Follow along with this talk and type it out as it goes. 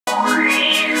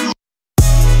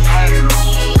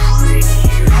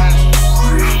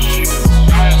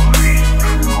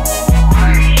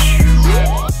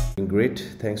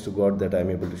thanks to God that I'm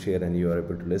able to share and you are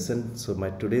able to listen. So my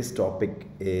today's topic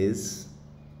is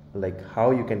like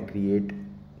how you can create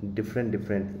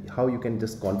different how you can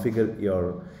just configure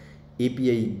your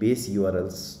API based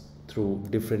URLs through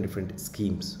different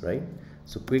schemes, right?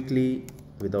 So quickly,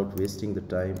 without wasting the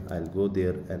time, I'll go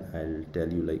there and I'll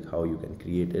tell you like how you can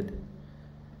create it.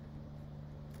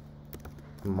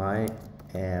 My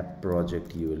app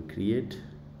project you will create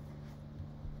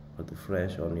for the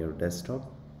fresh on your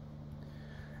desktop.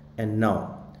 And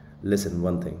now listen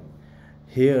one thing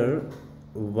here.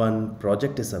 One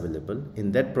project is available.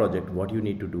 In that project, what you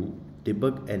need to do,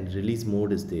 debug and release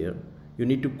mode is there. You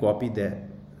need to copy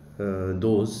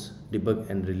those debug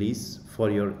and release for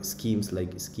your schemes,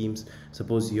 like schemes.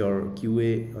 Suppose your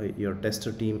QA or your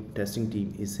testing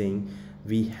team is saying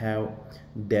we have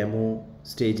demo,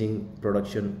 staging,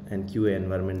 production and QA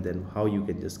environment, then how you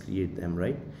can just create them,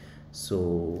 right?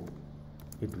 So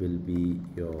it will be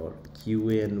your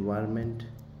QA environment.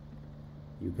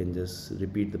 You can just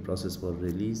repeat the process for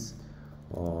release,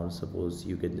 or suppose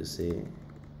you can just say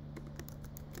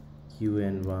QA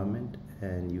environment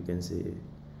and you can say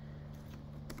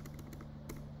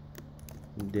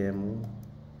demo,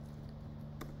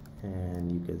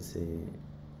 and you can say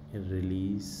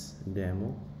release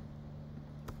demo,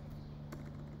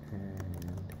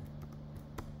 and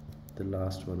the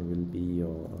last one will be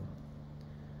your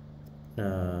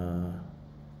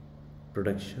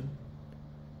production,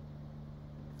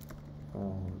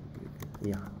 or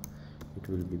yeah, it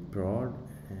will be prod,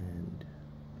 and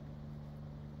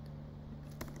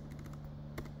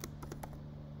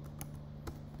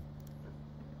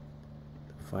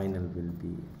the final will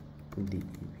be DEV.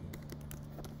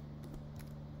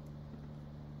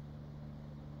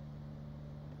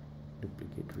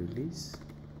 Duplicate release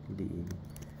DEV.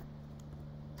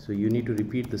 So you need to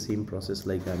repeat the same process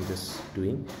like I'm just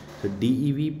doing. So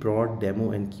DEV, prod,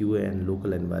 demo and QA and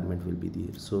local environment will be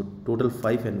there. So total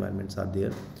 5 environments are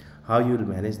there. How you will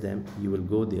manage them? You will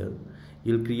go there,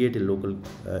 you'll create a local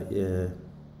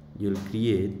you'll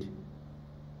create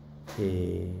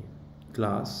a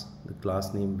class. The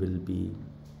class name will be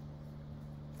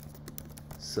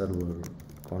server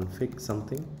config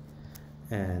something,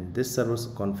 and this server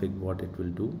config, what it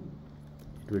will do,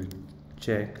 it will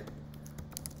check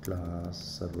class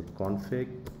server config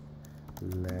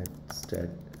let static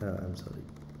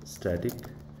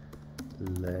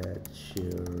let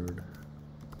shared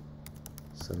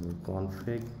server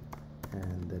config,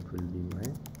 and that will be my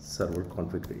server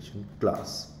configuration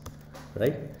class,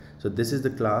 right? So this is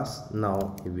the class.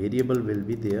 Now a variable will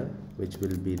be there which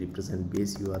will be represent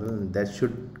base URL, and that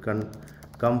should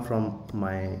come from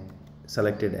my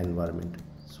selected environment.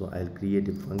 So I'll create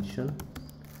a function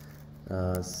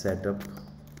setup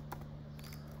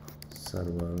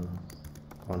server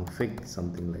config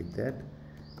something like that,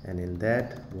 and in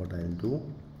that what I'll do,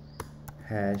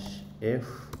 hash if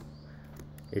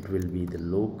it will be the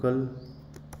local,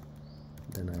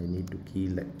 then I need to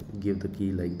give the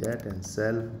key like that, and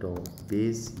self dot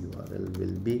base URL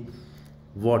will be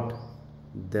what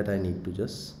that I need to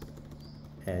just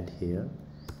add here.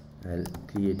 I'll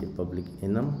create a public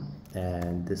enum,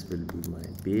 and this will be my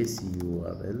base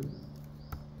URL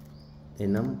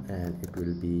enum, and it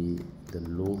will be the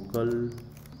local.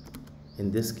 In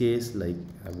this case, like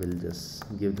I will just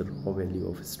give the raw value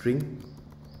of a string,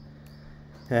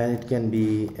 and it can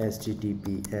be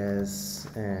https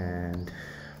and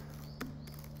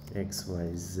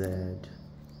xyz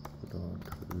dot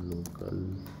local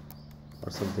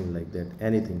or something like that,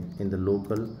 anything in the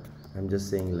local. I'm just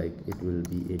saying like it will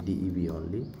be a DEV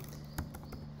only,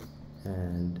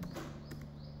 and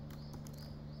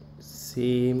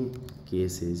same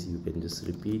cases you can just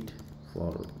repeat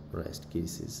for rest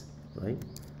cases, right?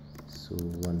 So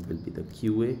one will be the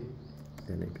QA,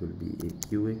 then it will be a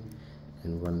QA,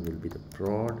 and one will be the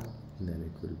prod, then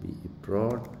it will be a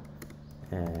prod,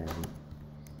 and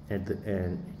at the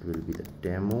end it will be the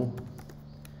demo,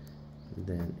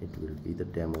 then it will be the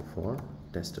demo for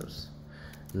testers.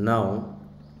 Now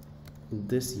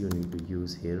this you need to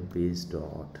use here, base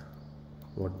dot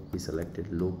what we selected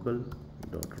local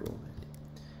dot raw value,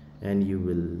 and you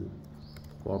will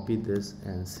copy this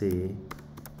and say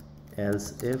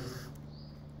else if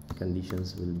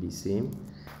conditions will be same,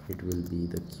 it will be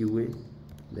the QA,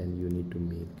 then you need to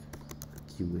make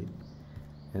QA,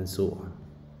 and so on,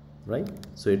 right?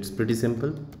 So it's pretty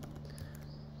simple.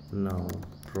 Now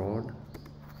prod,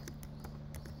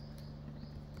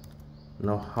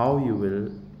 now how you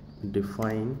will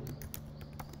define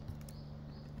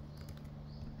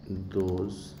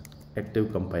those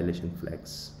active compilation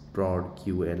flags, prod,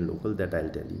 QA and local, that I'll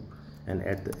tell you, and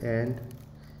at the end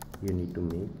you need to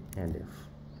make and if.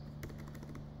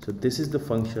 So this is the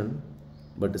function,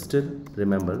 but still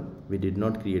remember we did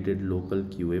not created local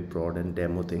QA prod and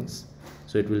demo things,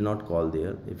 so it will not call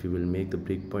there. If you will make the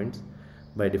breakpoints,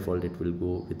 by default it will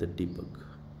go with the debug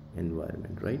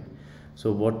environment, right?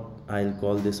 So what I'll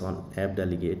call this on app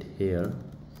delegate here,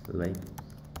 like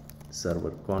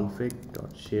server config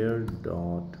dot share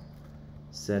dot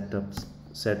setup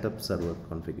server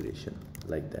configuration,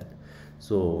 like that.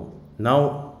 So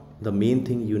now the main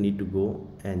thing you need to go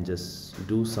and just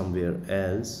do somewhere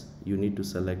else, you need to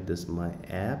select this my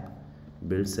app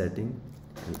build setting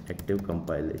and active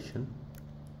compilation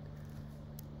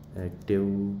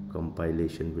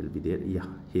will be there. Yeah,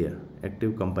 here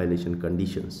active compilation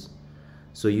conditions.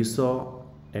 So you saw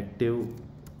active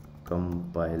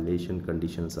compilation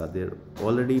conditions are there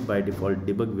already. By default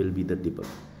debug will be the debug,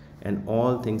 and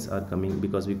all things are coming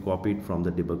because we copied from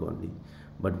the debug only.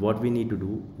 But what we need to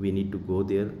do, we need to go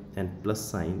there and plus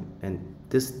sign, and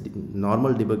this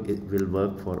normal debug will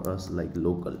work for us like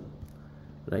local,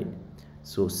 right?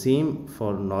 So same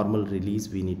for normal release,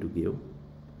 we need to give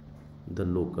the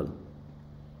local,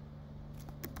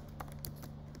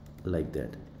 like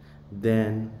that.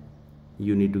 Then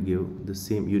you need to give the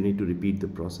same, you need to repeat the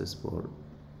process for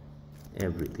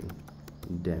everything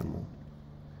demo.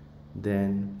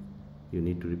 Then you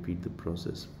need to repeat the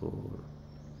process for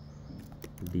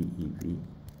DEV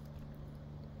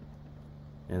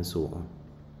and so on.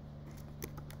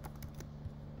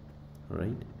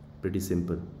 Right, pretty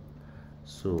simple.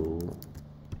 So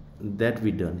that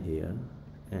we done here.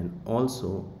 And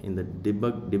also in the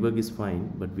debug is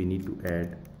fine, but we need to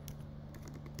add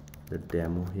the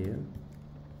demo here,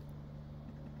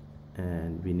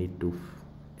 and we need to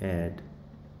add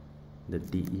the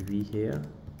DEV here,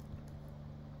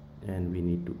 and we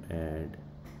need to add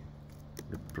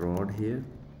the prod here,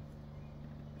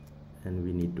 and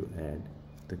we need to add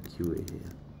the QA here.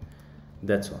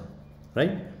 That's all,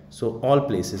 right? So all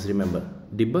places, remember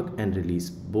debug and release,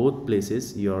 both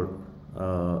places your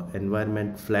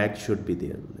environment flag should be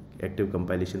there, like active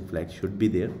compilation flag should be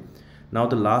there. Now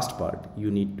the last part, you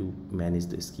need to manage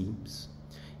the schemes.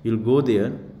 You'll go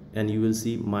there and you will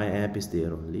see my app is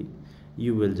there only.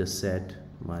 You will just set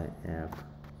my app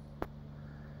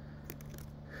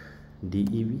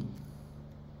DEV,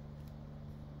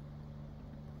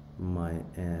 my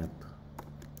app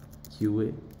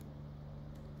QA,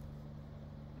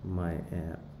 my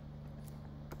app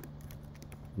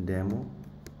demo,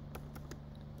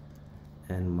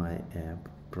 and my app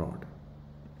prod,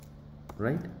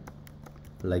 right?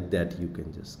 Like that you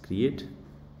can just create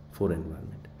 4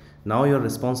 environment. Now your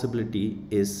responsibility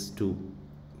is to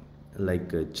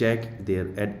check their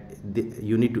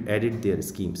you need to edit their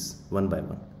schemes one by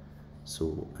one.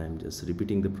 So I'm just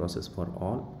repeating the process for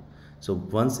all. So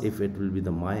once if it will be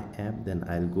the my app, then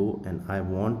I'll go and I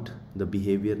want the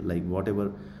behavior, like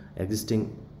whatever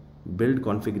existing build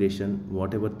configuration,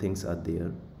 whatever things are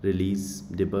there, release,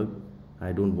 debug,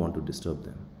 I don't want to disturb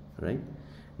them, right?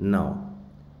 Now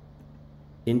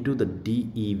into the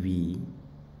DEV,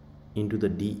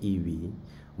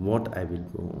 what I will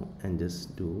go and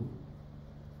just do,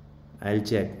 I'll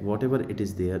check whatever it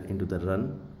is there into the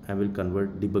run, I will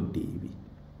convert debug DEV.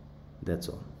 That's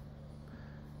all.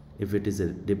 If it is a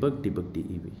debug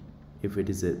DEV. If it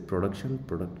is a production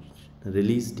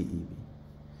release DEV.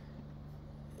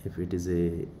 If it is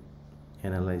a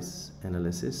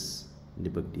analysis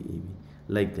debug DEV.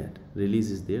 Like that. Release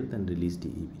is there, then release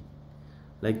DEV.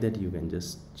 Like that you can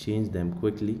just change them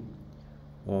quickly,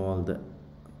 all the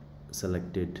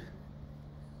selected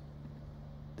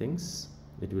things.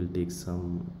 It will take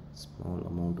some small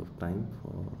amount of time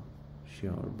for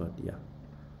sure, but yeah,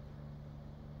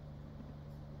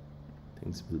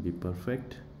 things will be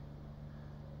perfect.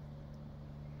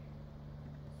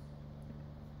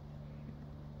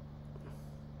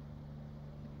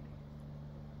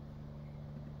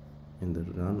 In the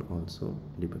run also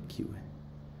debug QA.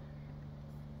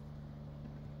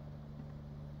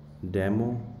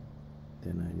 Demo,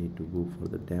 then I need to go for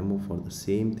the demo for the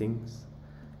same things.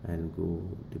 I'll go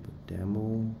debug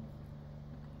demo,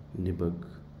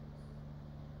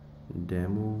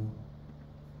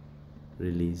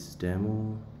 release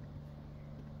demo,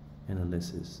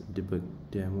 analysis debug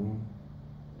demo,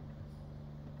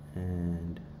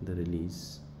 and the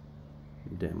release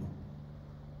demo.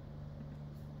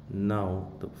 Now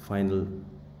the final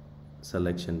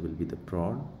selection will be the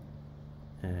prod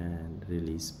and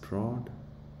release prod,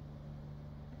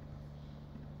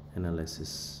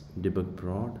 analysis debug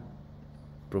prod,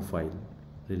 profile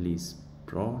release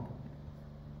prod,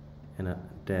 and a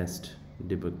test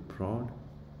debug prod,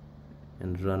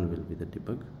 and run will be the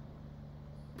debug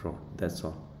prod. That's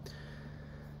all.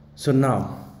 So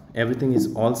now everything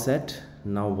is all set.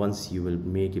 Now once you will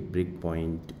make a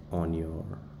breakpoint on your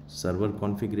server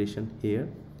configuration here,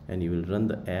 and you will run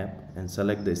the app and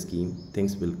select the scheme,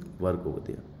 things will work over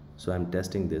there. So I'm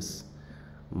testing this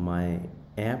my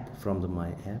app from the my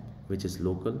app, which is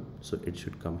local, so it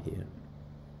should come here.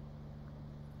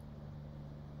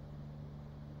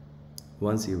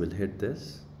 Once you will hit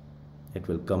this, it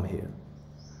will come here.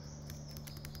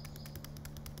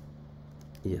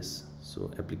 Yes,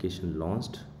 so application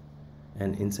launched,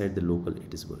 and inside the local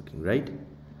it is working. Right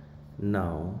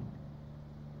now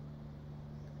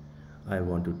I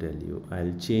want to tell you,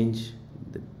 I'll change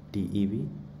the DEV.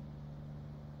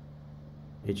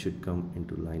 It should come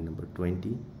into line number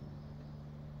 20.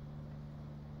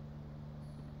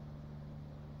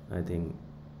 I think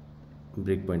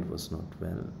breakpoint was not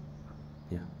well.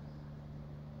 Yeah.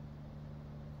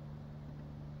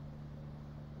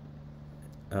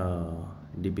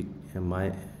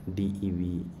 My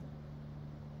DEV,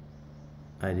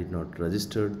 I did not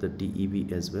register the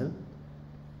DEV as well,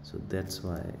 so that's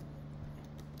why,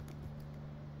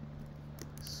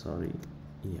 sorry.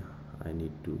 Yeah, I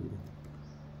need to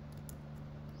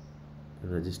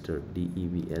register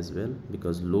DEV as well,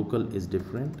 because local is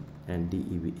different and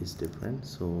DEV is different.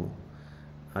 So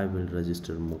I will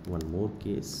register one more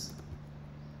case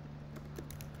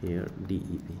here,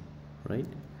 DEV, right,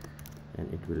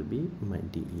 and it will be my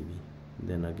DEV.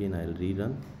 Then again I'll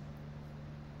rerun.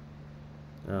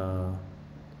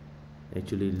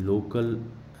 Actually local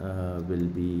will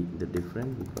be the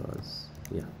different, because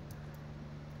yeah,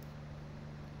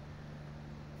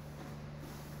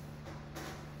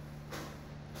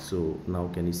 so now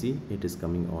can you see it is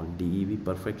coming on DEV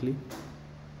perfectly.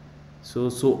 So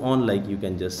on, like you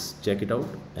can just check it out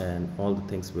and all the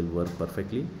things will work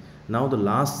perfectly. Now the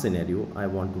last scenario I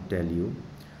want to tell you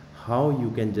how you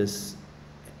can just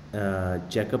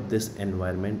check up this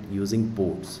environment using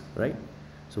ports, right?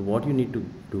 So what you need to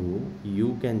do,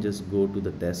 you can just go to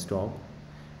the desktop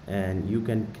and you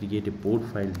can create a port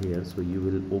file here. So you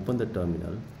will open the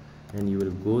terminal and you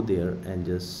will go there and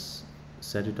just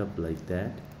set it up like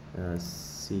that,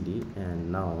 cd,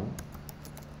 and now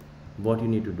what you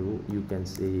need to do, you can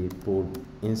say port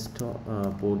install,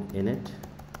 port init.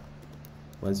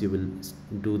 Once you will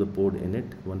do the port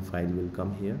init, one file will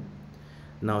come here.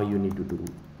 Now you need to do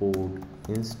port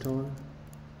install,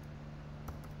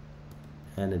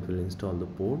 and it will install the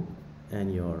port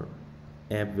and your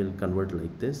app will convert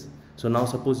like this. So now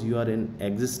suppose you are in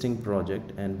existing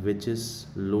project and which is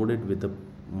loaded with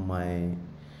my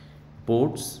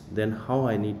ports, then how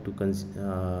I need to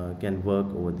can work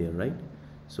over there, right?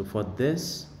 So for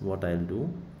this, what I'll do,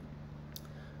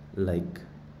 like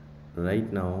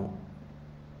right now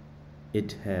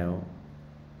it have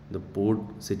the port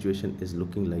situation is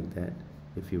looking like that.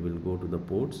 If you will go to the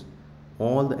ports,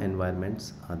 all the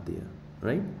environments are there,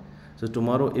 right? So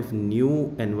tomorrow if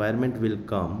new environment will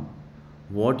come,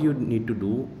 what you need to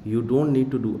do, you don't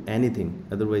need to do anything,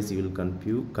 otherwise you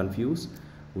will confuse.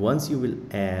 Once you will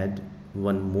add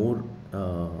one more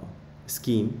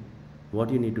scheme, what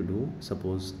you need to do,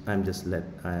 suppose I'm just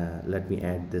let me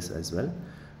add this as well.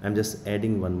 I'm just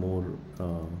adding one more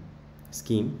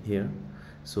scheme here.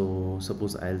 So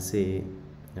suppose I'll say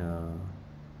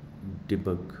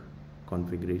debug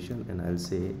configuration, and I'll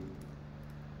say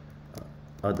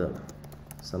other,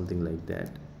 something like that,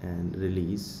 and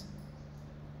release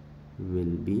will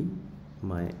be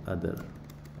my other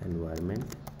environment.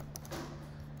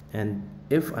 And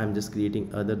if I'm just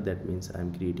creating other, that means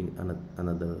I'm creating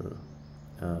another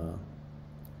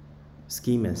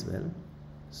scheme as well.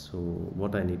 So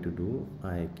what I need to do,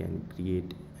 I can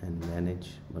create and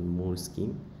manage one more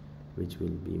scheme, which will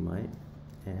be my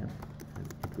app,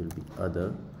 and it will be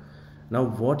other. Now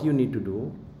what you need to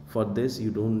do for this,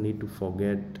 you don't need to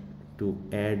forget to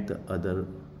add the other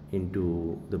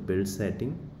into the build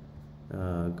setting,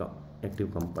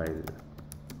 active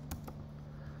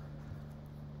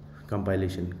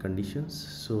compilation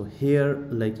conditions. So here,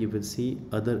 like you will see,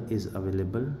 other is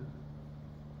available.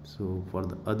 So for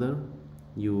the other,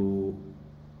 you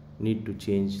need to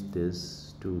change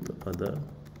this to the other,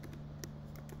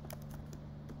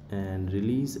 and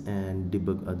release and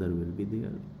debug other will be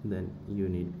there. Then you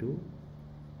need to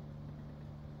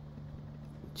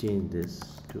change this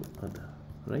to other,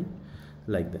 right,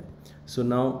 like that. So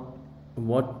now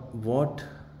what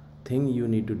thing you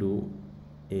need to do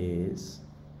is,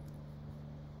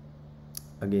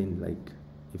 again, like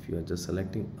if you are just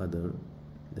selecting other,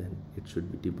 then it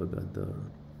should be debug other,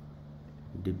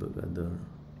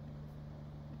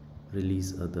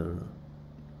 release other,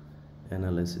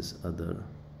 analysis other,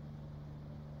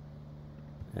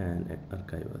 and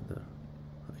archive other,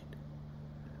 right?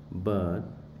 but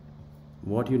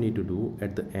what you need to do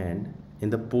at the end, in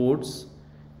the ports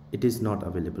it is not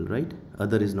available, right?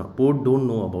 Other is not, port don't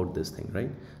know about this thing,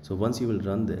 right? So once you will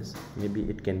run this, maybe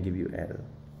it can give you error,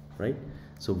 right?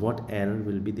 So what error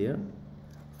will be there?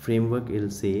 Framework will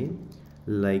say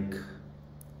like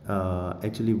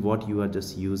actually what you are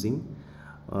just using,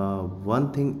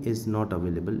 one thing is not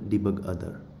available, debug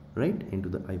other, right, into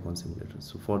the icon simulator.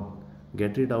 So for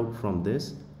get rid out from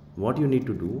this, what you need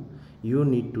to do, you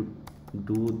need to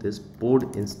do this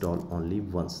pod install only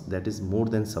once. That is more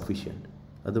than sufficient,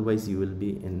 otherwise you will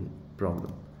be in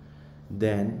problem.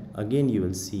 Then again you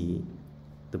will see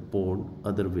the pod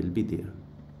other will be there,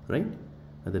 right?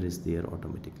 Other is there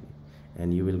automatically,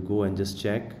 and you will go and just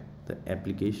check the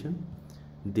application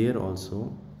there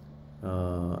also.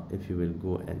 If you will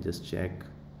go and just check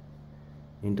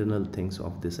internal things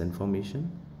of this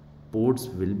information, ports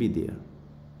will be there,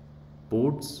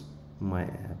 ports my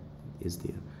app is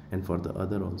there, and for the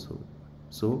other also.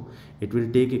 So it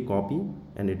will take a copy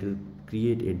and it will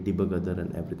create a debug other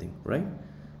and everything, right?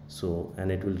 So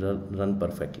and it will run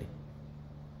perfectly.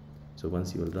 So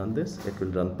once you will run this, it will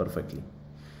run perfectly.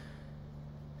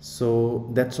 So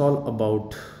that's all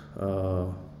about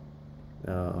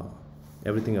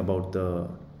everything about the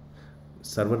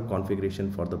server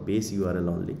configuration for the base URL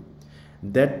only.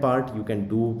 That part you can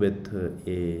do with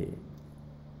a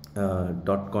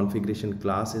dot configuration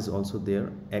class is also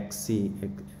there,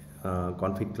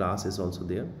 config class is also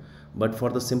there, but for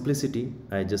the simplicity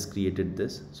I just created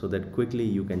this so that quickly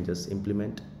you can just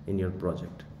implement in your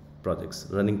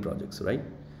running projects, right?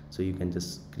 So you can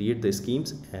just create the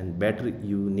schemes, and better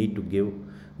you need to give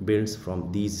builds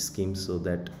from these schemes so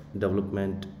that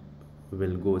development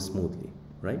will go smoothly,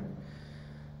 right?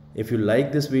 If you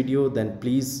like this video, then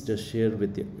please just share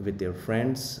with your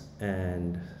friends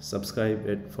and subscribe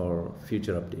it for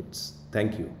future updates.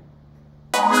 Thank you.